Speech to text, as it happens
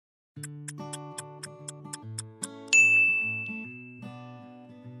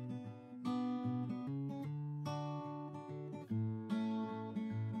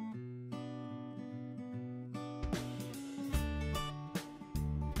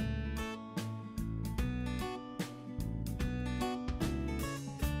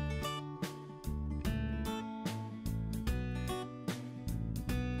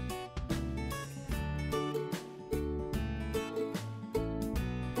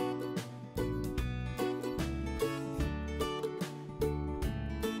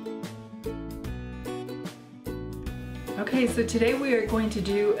Okay, so today we are going to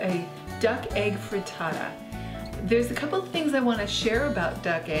do a duck egg frittata. There's a couple of things I want to share about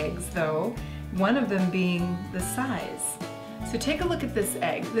duck eggs though, one of them being the size. So take a look at this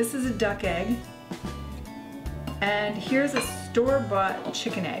egg. This is a duck egg, and here's a store-bought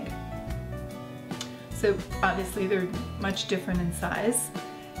chicken egg. So obviously they're much different in size,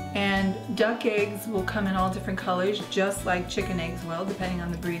 and duck eggs will come in all different colors just like chicken eggs will, depending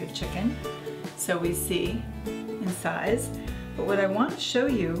on the breed of chicken. So we see in size. But what I want to show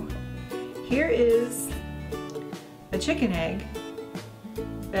you, here is a chicken egg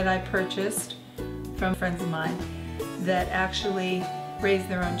that I purchased from friends of mine that actually raise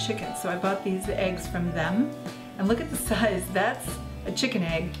their own chickens. So I bought these eggs from them, and look at the size. That's a chicken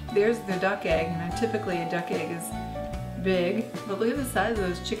egg. There's the duck egg. Now typically a duck egg is big, but look at the size of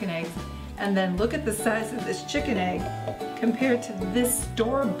those chicken eggs. And then look at the size of this chicken egg compared to this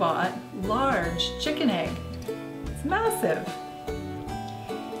store-bought large chicken egg. It's massive.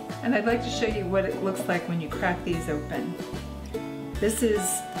 And I'd like to show you what it looks like when you crack these open. This is,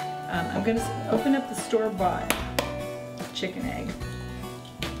 I'm going to open up the store-bought chicken egg.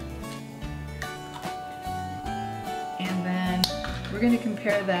 And then we're going to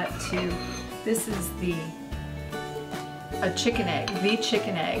compare that to, this is a chicken egg, the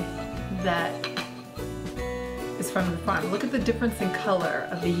chicken egg that is from the farm. Look at the difference in color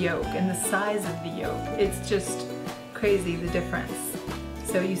of the yolk and the size of the yolk. It's just crazy, the difference.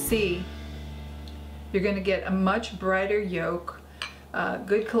 So you see, you're going to get a much brighter yolk.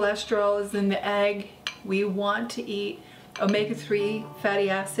 Good cholesterol is in the egg. We want to eat omega-3 fatty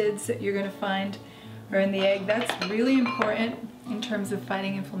acids that you're going to find are in the egg. That's really important in terms of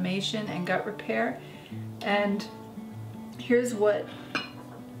fighting inflammation and gut repair. And here's what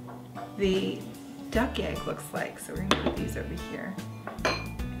the duck egg looks like. So we're going to put these over here.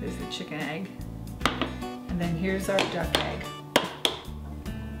 There's the chicken egg. And then here's our duck egg.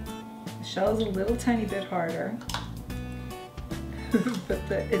 The shell is a little tiny bit harder, but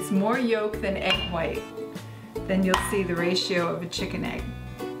it's more yolk than egg white. Then you'll see the ratio of a chicken egg.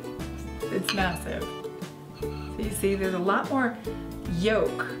 It's massive. So you see there's a lot more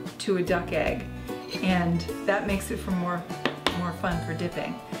yolk to a duck egg, and that makes it for more fun for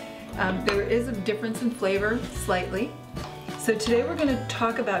dipping. There is a difference in flavor, slightly. So today we're going to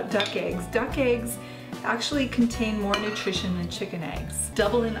talk about duck eggs. Duck eggs actually contain more nutrition than chicken eggs.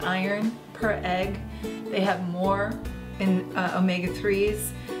 Double in iron per egg. They have more in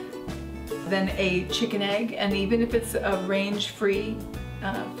omega-3s than a chicken egg, and even if it's a range-free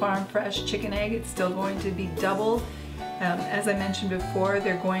farm fresh chicken egg, it's still going to be double. As I mentioned before,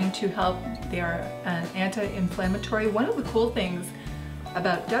 they're going to help. They are anti-inflammatory. One of the cool things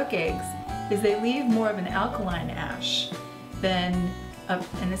about duck eggs is they leave more of an alkaline ash than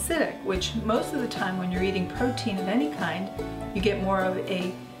an acidic, which most of the time when you're eating protein of any kind, you get more of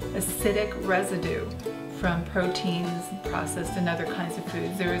a acidic residue from proteins, processed and other kinds of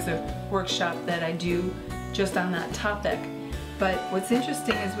foods. There is a workshop that I do just on that topic. But what's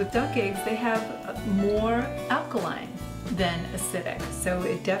interesting is with duck eggs, they have more alkaline than acidic. So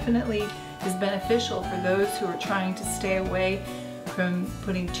it definitely is beneficial for those who are trying to stay away from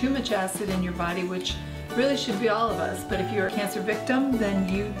putting too much acid in your body, which really should be all of us. But if you're a cancer victim, then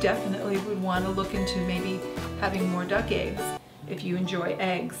you definitely would want to look into maybe having more duck eggs if you enjoy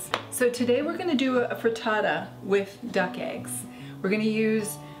eggs. So today we're going to do a frittata with duck eggs. We're going to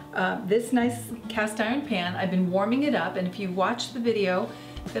use this nice cast iron pan. I've been warming it up, and if you watch the video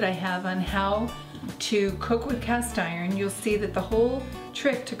that I have on how to cook with cast iron, you'll see that the whole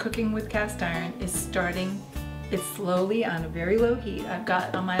trick to cooking with cast iron is starting it slowly on a very low heat. I've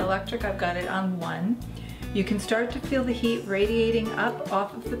got on my electric, I've got it on 1. You can start to feel the heat radiating up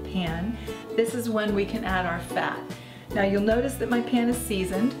off of the pan. This is when we can add our fat. Now you'll notice that my pan is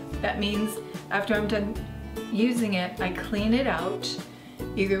seasoned. That means after I'm done using it, I clean it out,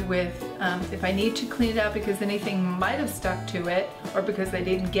 either with, if I need to clean it out because anything might have stuck to it or because I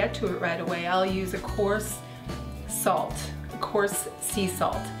didn't get to it right away, I'll use a coarse salt, a coarse sea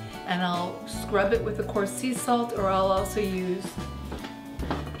salt. And I'll scrub it with a coarse sea salt, or I'll also use,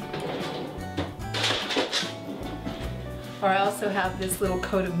 or I also have this little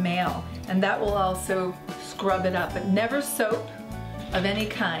coat of mayo, and that will also scrub it up. But never soap of any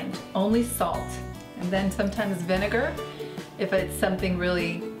kind, only salt. And then sometimes vinegar. If it's something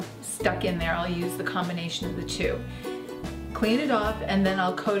really stuck in there, I'll use the combination of the two. Clean it off, and then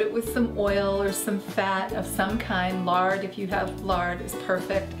I'll coat it with some oil or some fat of some kind. Lard, if you have lard, is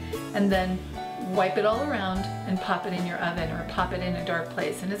perfect. And then wipe it all around and pop it in your oven or pop it in a dark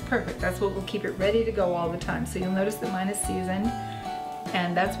place, and it's perfect. That's what will keep it ready to go all the time. So you'll notice that mine is seasoned,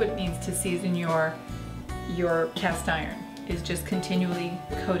 and that's what it means to season your your cast iron is just continually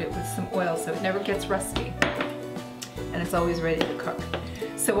coat it with some oil so it never gets rusty and it's always ready to cook.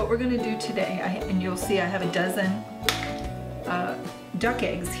 So what we're going to do today, and you'll see I have a dozen duck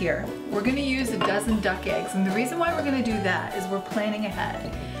eggs here. We're going to use a dozen duck eggs, and the reason why we're going to do that is we're planning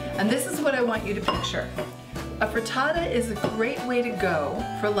ahead. And this is what I want you to picture. A frittata is a great way to go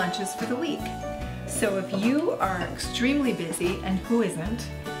for lunches for the week. So if you are extremely busy, and who isn't,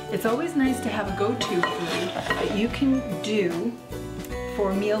 it's always nice to have a go-to food that you can do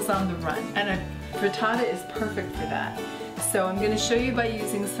for meals on the run. And a frittata is perfect for that. So I'm going to show you by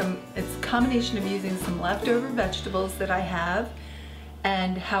using it's a combination of using some leftover vegetables that I have,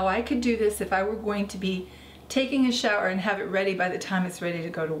 and how I could do this if I were going to be taking a shower and have it ready by the time it's ready to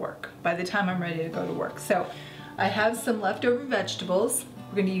go to work, by the time I'm ready to go to work. So I have some leftover vegetables.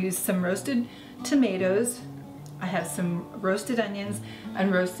 We're going to use some roasted tomatoes. I have some roasted onions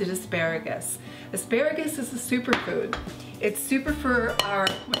and roasted asparagus. Asparagus is a superfood. It's super for our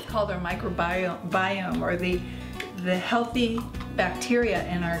what's called our microbiome, or the healthy bacteria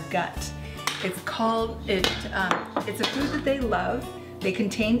in our gut. It's a food that they love. They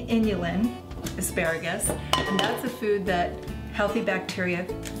contain inulin, asparagus, and that's a food that healthy bacteria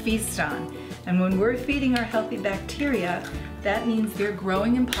feast on. And when we're feeding our healthy bacteria, that means they're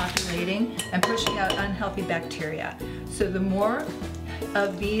growing and populating and pushing out unhealthy bacteria. So the more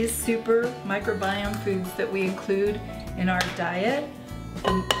of these super microbiome foods that we include in our diet,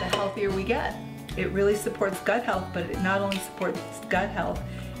 the healthier we get. It really supports gut health, but it not only supports gut health,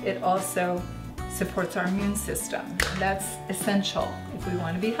 it also supports our immune system. That's essential if we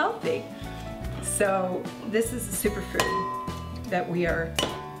want to be healthy. So this is a superfood that we are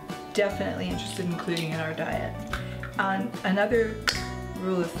definitely interested in including in our diet. Another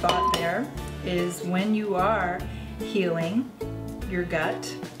rule of thought there is when you are healing your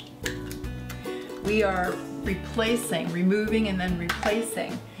gut, we are removing and then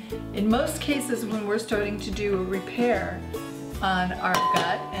replacing. In most cases, when we're starting to do a repair on our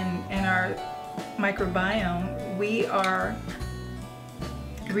gut and our microbiome, we are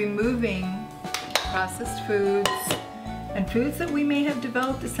removing processed foods and foods that we may have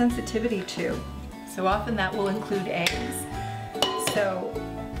developed a sensitivity to. So often that will include eggs. So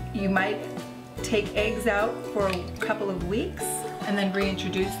you might take eggs out for a couple of weeks and then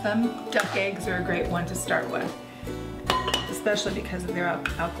reintroduce them. Duck eggs are a great one to start with, especially because of their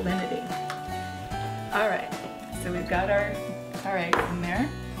alkalinity. All right, so we've got our eggs in there.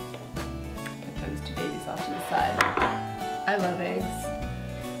 Put those two babies off to the side. I love eggs.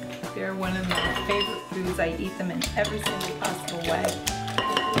 They're one of my favorite foods. I eat them in every single possible way.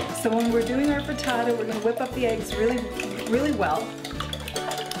 So when we're doing our frittata, we're going to whip up the eggs really, really well.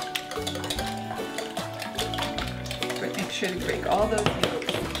 Make sure to break all those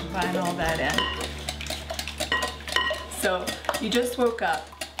yolks, combine all that in. So you just woke up.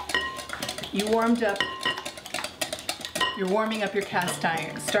 You're warming up your cast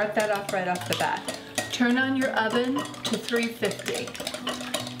iron. Start that off right off the bat. Turn on your oven to 350.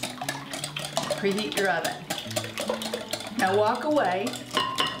 Preheat your oven. Now walk away.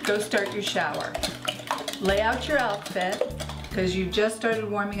 Go start your shower. Lay out your outfit, because you just started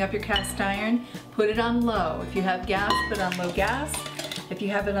warming up your cast iron. Put it on low. If you have gas, put it on low gas. If you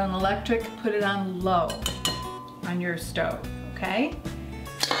have it on electric, put it on low on your stove, okay?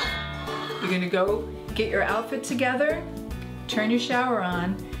 You're gonna go get your outfit together, turn your shower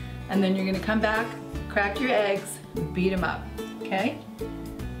on, and then you're gonna come back, crack your eggs, and beat them up, okay?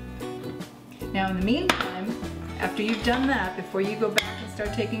 Now in the meantime, after you've done that, before you go back and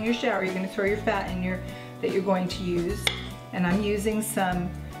start taking your shower, you're gonna throw your fat in that you're going to use. And I'm using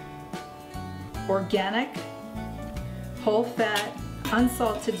some organic, whole fat,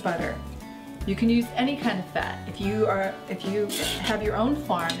 unsalted butter. You can use any kind of fat. If you have your own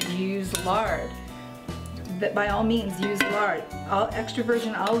farm and you use lard, that by all means use lard. Extra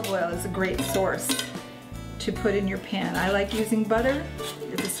virgin olive oil is a great source to put in your pan. I like using butter.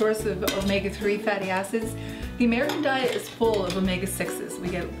 It's a source of omega-3 fatty acids. The American diet is full of omega-6s. We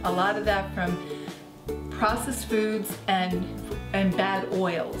get a lot of that from processed foods and bad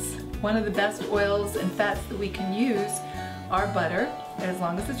oils. One of the best oils and fats that we can use are butter, as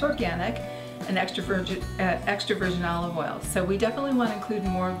long as it's organic, and extra virgin olive oil. So we definitely want to include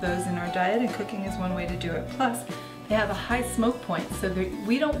more of those in our diet, and cooking is one way to do it. Plus, they have a high smoke point, so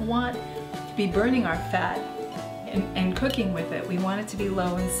we don't want to be burning our fat and cooking with it. We want it to be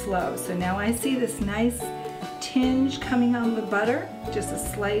low and slow. So now I see this nice tinge coming on the butter, just a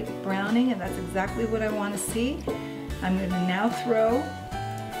slight browning, and that's exactly what I want to see. I'm going to now throw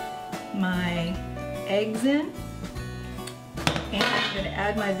my eggs in, and I'm going to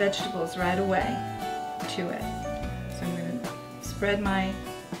add my vegetables right away. to it. So I'm going to spread my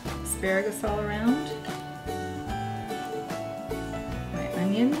asparagus all around. My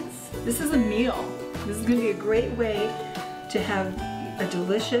onions. This is a meal. This is going to be a great way to have a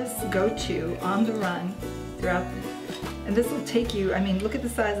delicious go-to on the run throughout and this will take you, I mean, look at the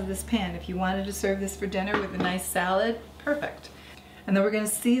size of this pan. If you wanted to serve this for dinner with a nice salad, perfect. And then we're going to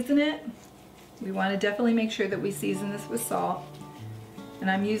season it. We want to definitely make sure that we season this with salt. And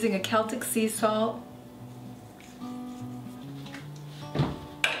I'm using a Celtic sea salt. And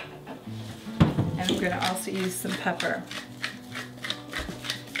I'm going to also use some pepper.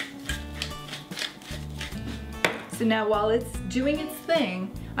 So now while it's doing its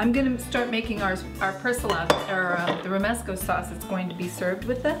thing, I'm going to start making our persillade, or the Romesco sauce that's going to be served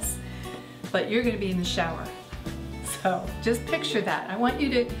with this. But you're going to be in the shower. So just picture that. I want you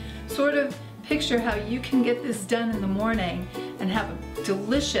to sort of picture how you can get this done in the morning and have a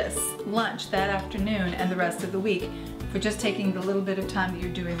delicious lunch that afternoon and the rest of the week for just taking the little bit of time that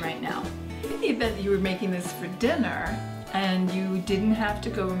you're doing right now. In the event that you were making this for dinner and you didn't have to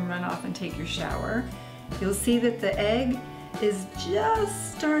go and run off and take your shower, you'll see that the egg is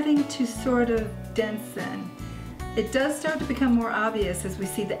just starting to sort of densen. It does start to become more obvious as we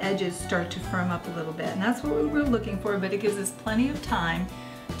see the edges start to firm up a little bit, and that's what we were looking for, but it gives us plenty of time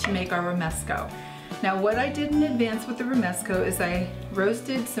to make our Romesco. Now what I did in advance with the Romesco is I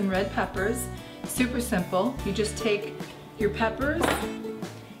roasted some red peppers. Super simple. You just take your peppers,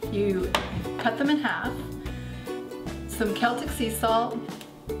 you cut them in half, some Celtic sea salt,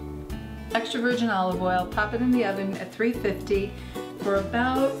 extra virgin olive oil, pop it in the oven at 350 for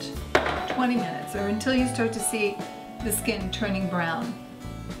about 20 minutes or until you start to see the skin turning brown.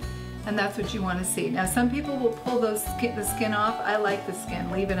 And that's what you want to see. Now some people will pull the skin off. I like the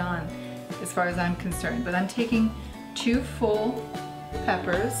skin, leave it on as far as I'm concerned. But I'm taking 2 full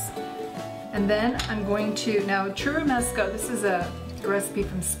peppers and then I'm going to, now true Romesco, this is a recipe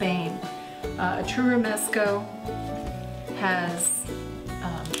from Spain. A true Romesco has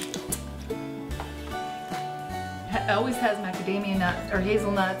always has macadamia nuts or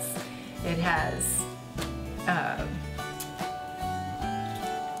hazelnuts. It has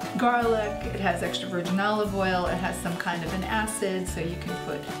garlic, it has extra virgin olive oil, it has some kind of an acid, so you can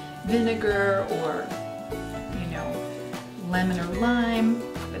put vinegar or, you know, lemon or lime.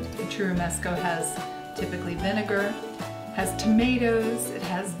 But the true Romesco has typically vinegar, has tomatoes, it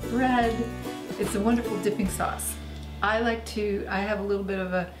has bread. It's a wonderful dipping sauce. I have a little bit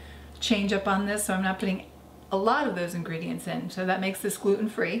of a change up on this, so I'm not putting a lot of those ingredients in, so that makes this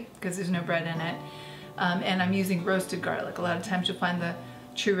gluten-free because there's no bread in it. And I'm using roasted garlic. A lot of times you'll find the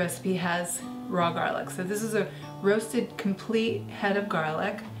true recipe has raw garlic. So this is a roasted complete head of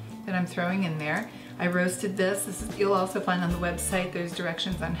garlic that I'm throwing in there. I roasted this. You'll also find on the website there's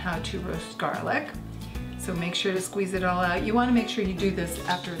directions on how to roast garlic. So make sure to squeeze it all out. You want to make sure you do this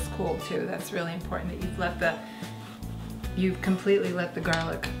after it's cooled too. That's really important that you've completely let the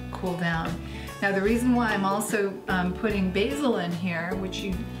garlic cool down. Now the reason why I'm also putting basil in here, which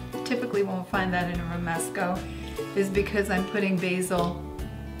you typically won't find that in a Romesco, is because I'm putting basil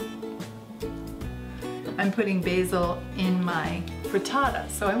in my frittata.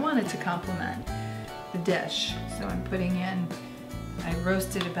 So I wanted to complement the dish. So I'm putting in, I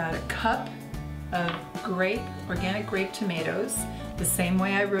roasted about a cup of organic grape tomatoes, the same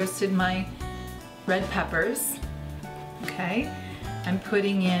way I roasted my red peppers. Okay, I'm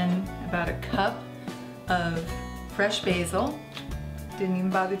putting in about a cup of fresh basil. Didn't even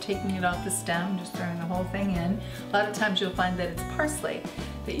bother taking it off the stem, just throwing the whole thing in. A lot of times you'll find that it's parsley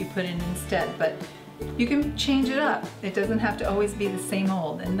that you put in instead, but you can change it up. It doesn't have to always be the same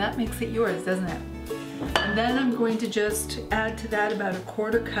old, and that makes it yours, doesn't it? And then I'm going to just add to that about a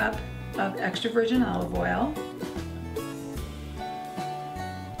 1/4 cup of extra virgin olive oil.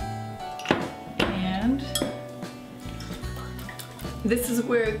 And this is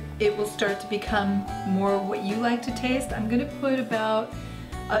where it will start to become more what you like to taste. I'm going to put about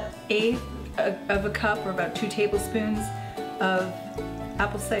 1/8 of a cup, or about 2 tablespoons of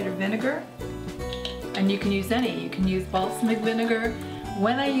apple cider vinegar. And you can use any. You can use balsamic vinegar.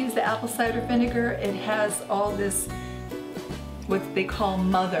 When I use the apple cider vinegar, it has all this, what they call the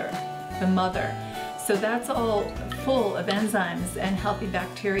mother. So that's all full of enzymes and healthy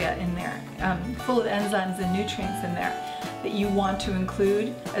bacteria in there, full of enzymes and nutrients in there that you want to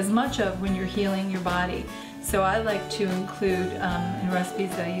include as much of when you're healing your body. So I like to include, in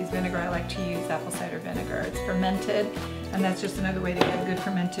recipes that I use vinegar, I like to use apple cider vinegar. It's fermented, and that's just another way to get good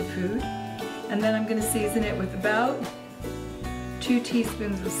fermented food. And then I'm going to season it with about 2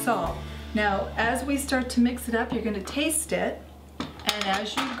 teaspoons of salt. Now, as we start to mix it up, you're going to taste it, And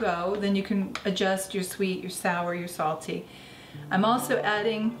as you go, then you can adjust your sweet, your sour, your salty. I'm also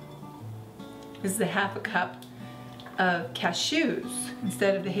adding, this is a half a cup of cashews.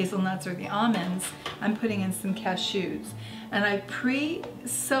 Instead of the hazelnuts or the almonds, I'm putting in some cashews. And I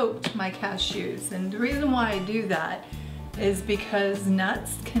pre-soaked my cashews. And the reason why I do that is because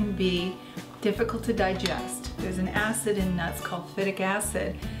nuts can be difficult to digest. There's an acid in nuts called phytic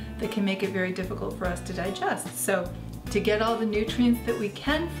acid that can make it very difficult for us to digest. So to get all the nutrients that we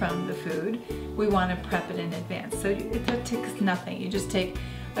can from the food, we want to prep it in advance. So it takes nothing. You just take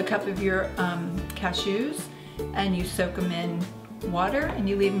a cup of your cashews and you soak them in water and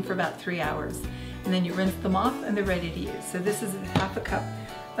you leave them for about 3 hours. And then you rinse them off and they're ready to use. So this is half a cup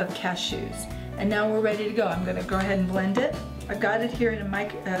of cashews. And now we're ready to go. I'm going to go ahead and blend it. I've got it here in a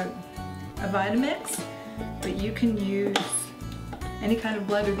Vitamix, but you can use any kind of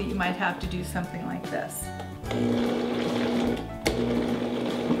blender that you might have to do something like this.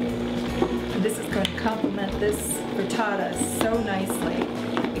 And this is going to complement this frittata so nicely.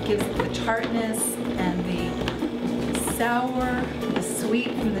 It gives it the tartness and the sour, the sweet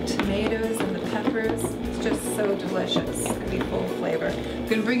from the tomatoes and the peppers. It's just so delicious. It's going to be full of flavor. I'm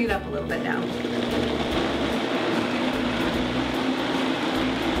going to bring it up a little bit now.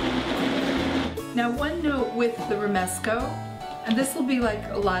 Now one note with the Romesco, and this will be like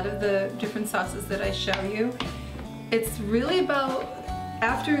a lot of the different sauces that I show you, it's really about,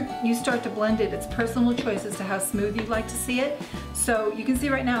 after you start to blend it, it's personal choice as to how smooth you'd like to see it. So you can see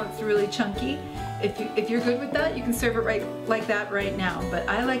right now it's really chunky. If you're good with that, you can serve it right like that right now. But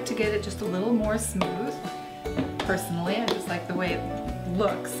I like to get it just a little more smooth. Personally, I just like the way it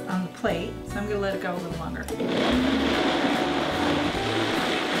looks on the plate. So I'm gonna let it go a little longer.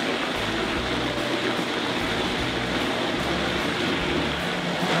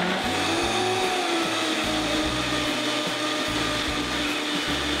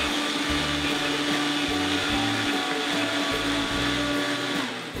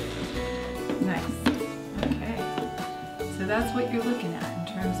 That's what you're looking at in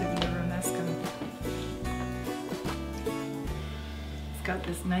terms of your Romesco. It's got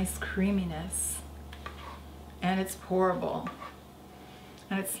this nice creaminess and it's pourable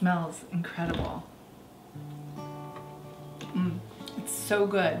and it smells incredible. It's so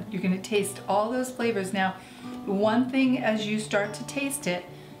good. You're going to taste all those flavors. Now, one thing as you start to taste it,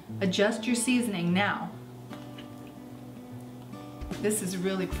 adjust your seasoning now. This is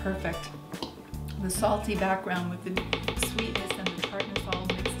really perfect. The salty background with the sweetness and the tartness all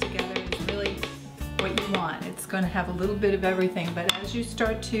mixed together is really what you want. It's going to have a little bit of everything, but as you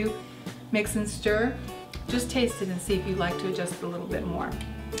start to mix and stir, just taste it and see if you'd like to adjust it a little bit more.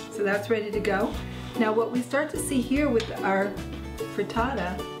 So that's ready to go. Now what we start to see here with our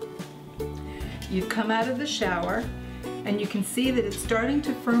frittata, you've come out of the shower and you can see that it's starting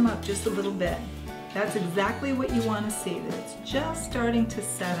to firm up just a little bit. That's exactly what you want to see, that it's just starting to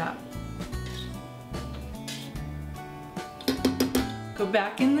set up. Go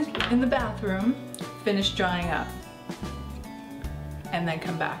back in the bathroom, finish drying up, and then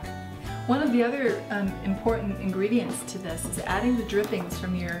come back. One of the other important ingredients to this is adding the drippings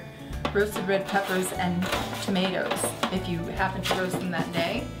from your roasted red peppers and tomatoes, if you happen to roast them that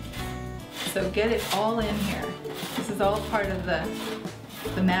day. So get it all in here. This is all part of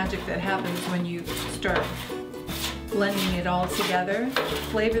the magic that happens when you start blending it all together. The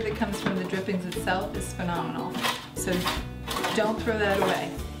flavor that comes from the drippings itself is phenomenal. So don't throw that away.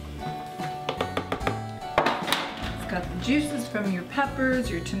 It's got the juices from your peppers,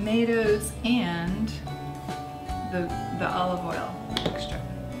 your tomatoes, and the olive oil extra,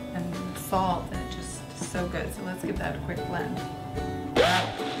 and the salt, and it just is so good. So let's give that a quick blend.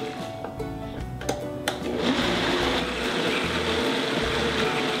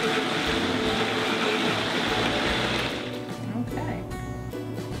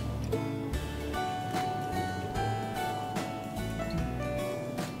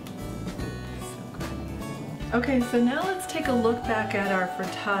 Okay, so now let's take a look back at our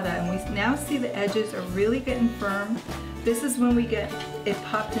frittata, and we now see the edges are really getting firm. This is when we get it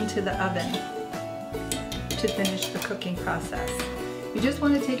popped into the oven to finish the cooking process. You just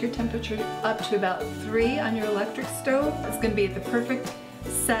want to take your temperature up to about 3 on your electric stove. It's going to be at the perfect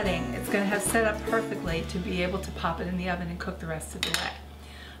setting. It's going to have set up perfectly to be able to pop it in the oven and cook the rest of the way.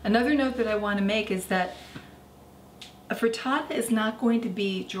 Another note that I want to make is that a frittata is not going to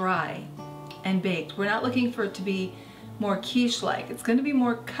be dry and baked. We're not looking for it to be more quiche-like. It's going to be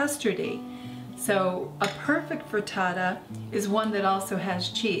more custardy. So a perfect frittata is one that also has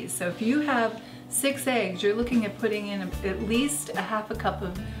cheese. So if you have 6 eggs, you're looking at putting in at least a half a cup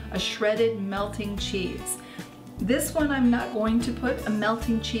of a shredded melting cheese. This one I'm not going to put a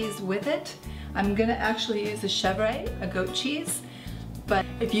melting cheese with it. I'm gonna actually use a chèvre, a goat cheese. But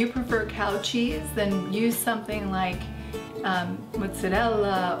if you prefer cow cheese, then use something like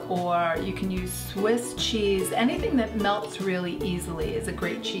mozzarella, or you can use Swiss cheese. Anything that melts really easily is a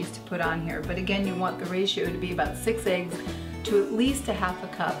great cheese to put on here. But again, you want the ratio to be about 6 eggs to at least a half a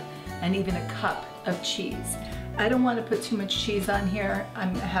cup and even a cup of cheese. I don't want to put too much cheese on here.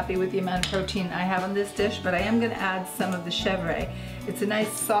 I'm happy with the amount of protein I have on this dish, but I am going to add some of the chèvre. It's a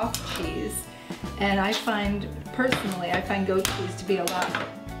nice soft cheese, and I find, personally, I find goat cheese to be a lot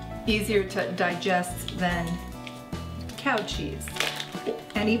easier to digest than cow cheese,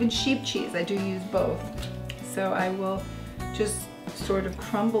 and even sheep cheese. I do use both. So I will just sort of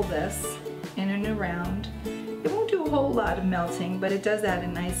crumble this in and around. It won't do a whole lot of melting, but it does add a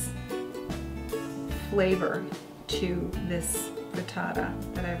nice flavor to this frittata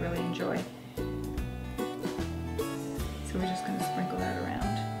that I really enjoy. So we're just going to sprinkle that around.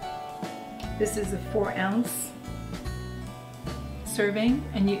 This is a 4-ounce serving,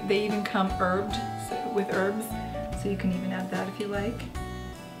 and they even come herbed, with herbs, so you can even add that if you like.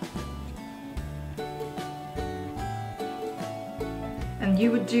 And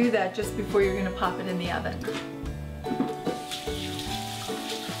you would do that just before you're going to pop it in the oven.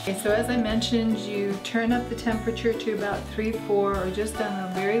 Okay, so as I mentioned, you turn up the temperature to about 3-4, or just on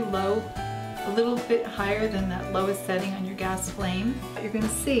a very low, a little bit higher than that lowest setting on your gas flame. You're going to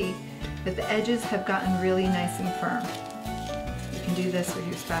see that the edges have gotten really nice and firm. You can do this with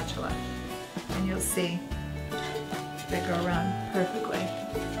your spatula, and you'll see they go around perfectly,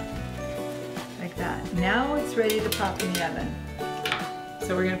 like that. Now it's ready to pop in the oven.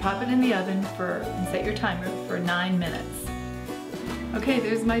 So we're going to pop it in the oven and set your timer for 9 minutes. Okay,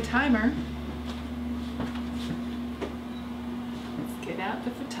 there's my timer. Let's get out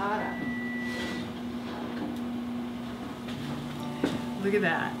the frittata. Look at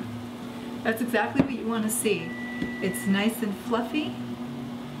that. That's exactly what you want to see. It's nice and fluffy.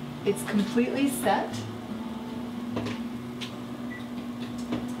 It's completely set.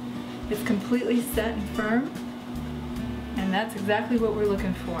 It's completely set and firm. And that's exactly what we're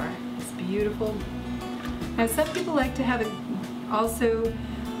looking for. It's beautiful. Now, some people like to have it also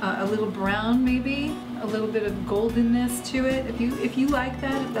a little brown, maybe a little bit of goldenness to it. If you like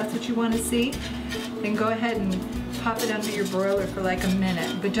that, if that's what you want to see, then go ahead and pop it under your broiler for like a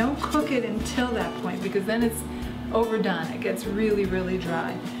minute. But don't cook it until that point, because then it's overdone. It gets really, really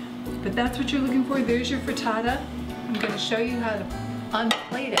dry. But that's what you're looking for. There's your frittata. I'm going to show you how to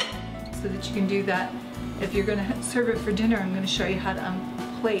unplate it so that you can do that. If you're going to serve it for dinner, I'm going to show you how to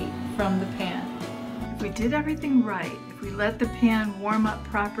unplate from the pan. If we did everything right, if we let the pan warm up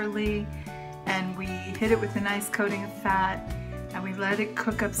properly, and we hit it with a nice coating of fat, and we let it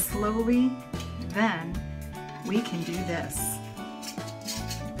cook up slowly, then we can do this.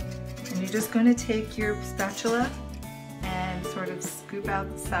 And you're just going to take your spatula and sort of scoop out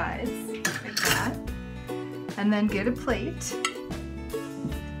the sides like that, and then get a plate.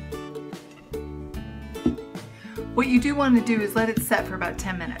 What you do want to do is let it set for about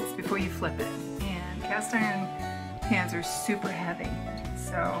 10 minutes before you flip it. And cast iron pans are super heavy,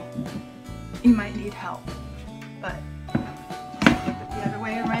 so you might need help. But flip it the other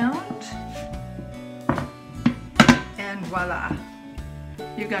way around, and voila,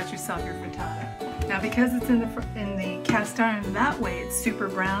 you got yourself your frittata. Now, because it's in the cast iron that way, it's super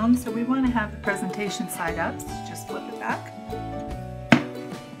brown, so we want to have the presentation side up. So just flip it back.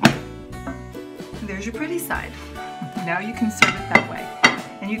 And there's your pretty side. Now you can serve it that way.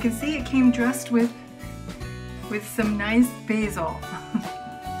 And you can see it came dressed with some nice basil.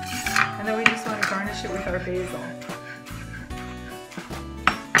 And then we just want to garnish it with our basil.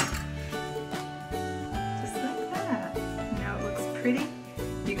 Just like that. Now it looks pretty.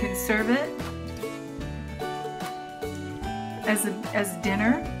 You can serve it as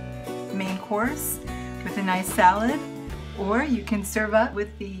dinner, main course, with a nice salad, or you can serve up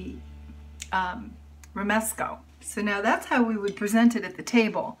with the Romesco. So now that's how we would present it at the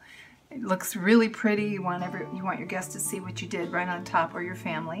table. It looks really pretty. You want your guests to see what you did right on top, or your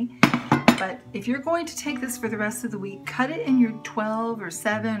family. But if you're going to take this for the rest of the week, cut it in your 12 or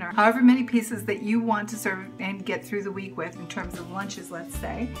 7 or however many pieces that you want to serve and get through the week with in terms of lunches, let's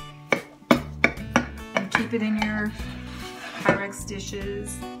say. And keep it in your Pyrex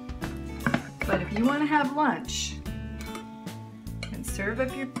dishes. But if you want to have lunch, then serve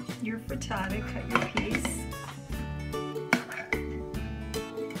up your frittata, cut your piece.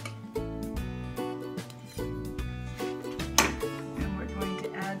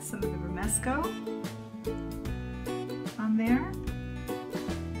 Some of the Romesco on there,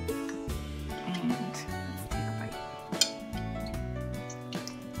 and let's take a bite.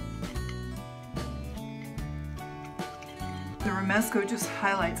 the Romesco just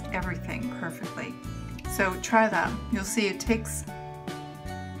highlights everything perfectly. So try that. You'll see it takes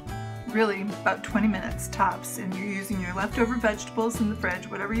really about 20 minutes tops, and you're using your leftover vegetables in the fridge,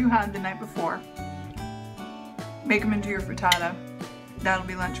 whatever you had the night before. Make them into your frittata. That'll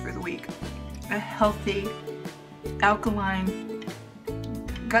be lunch for the week. A healthy, alkaline,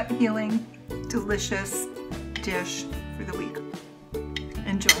 gut healing, delicious dish for the week.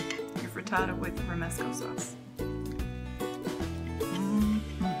 Enjoy your frittata with Romesco sauce.